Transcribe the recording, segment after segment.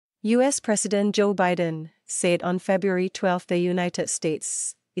U.S. President Joe Biden said on February 12 the United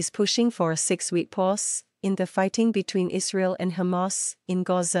States is pushing for a 6-week pause in the fighting between Israel and Hamas in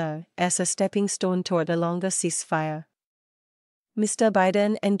Gaza as a stepping stone toward a longer ceasefire. Mr.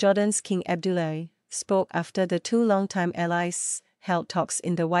 Biden and Jordan's King Abdullah spoke after the two longtime allies held talks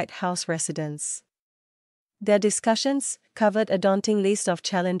in the White House residence. Their discussions covered a daunting list of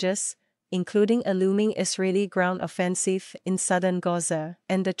challenges, including a looming Israeli ground offensive in southern Gaza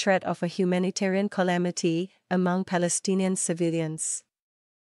and the threat of a humanitarian calamity among Palestinian civilians.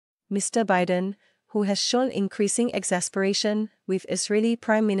 Mr. Biden, who has shown increasing exasperation with Israeli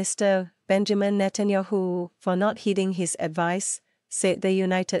Prime Minister Benjamin Netanyahu for not heeding his advice, said the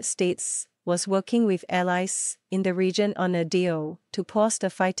United States was working with allies in the region on a deal to pause the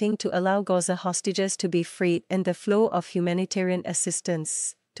fighting to allow Gaza hostages to be freed and the flow of humanitarian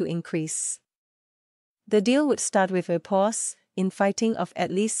assistance to increase. The deal would start with a pause in fighting of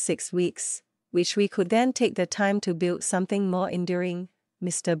at least 6 weeks, which we could then take the time to build something more enduring,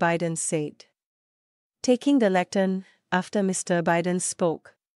 Mr. Biden said. Taking the lectern after Mr. Biden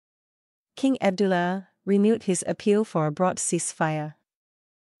spoke, King Abdullah renewed his appeal for a broad ceasefire.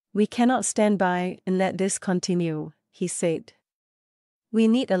 "We cannot stand by and let this continue," he said. "We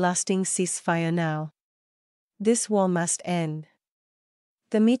need a lasting ceasefire now. This war must end."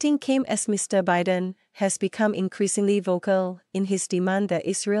 The meeting came as Mr. Biden has become increasingly vocal in his demand that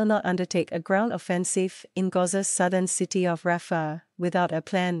Israel not undertake a ground offensive in Gaza's southern city of Rafah without a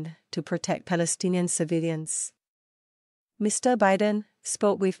plan to protect Palestinian civilians. Mr. Biden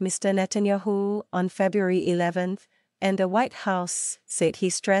spoke with Mr. Netanyahu on February 11, and the White House said he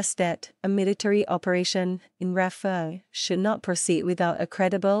stressed that a military operation in Rafah should not proceed without a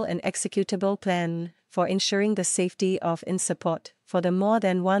credible and executable plan for ensuring the safety of and support for the more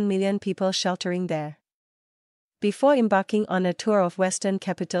than 1 million people sheltering there. Before embarking on a tour of Western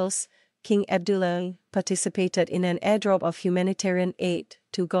capitals, King Abdullah participated in an airdrop of humanitarian aid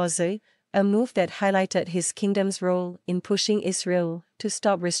to Gaza, a move that highlighted his kingdom's role in pushing Israel to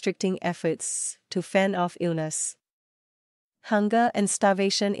stop restricting efforts to fend off illness, hunger and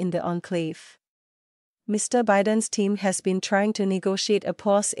starvation in the enclave. Mr. Biden's team has been trying to negotiate a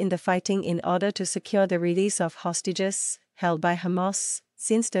pause in the fighting in order to secure the release of hostages held by Hamas,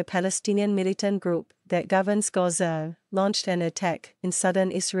 since the Palestinian militant group that governs Gaza launched an attack in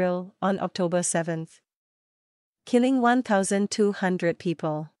southern Israel on October 7, killing 1,200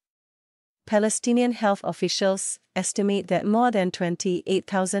 people. Palestinian health officials estimate that more than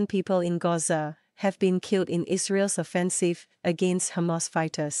 28,000 people in Gaza have been killed in Israel's offensive against Hamas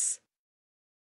fighters.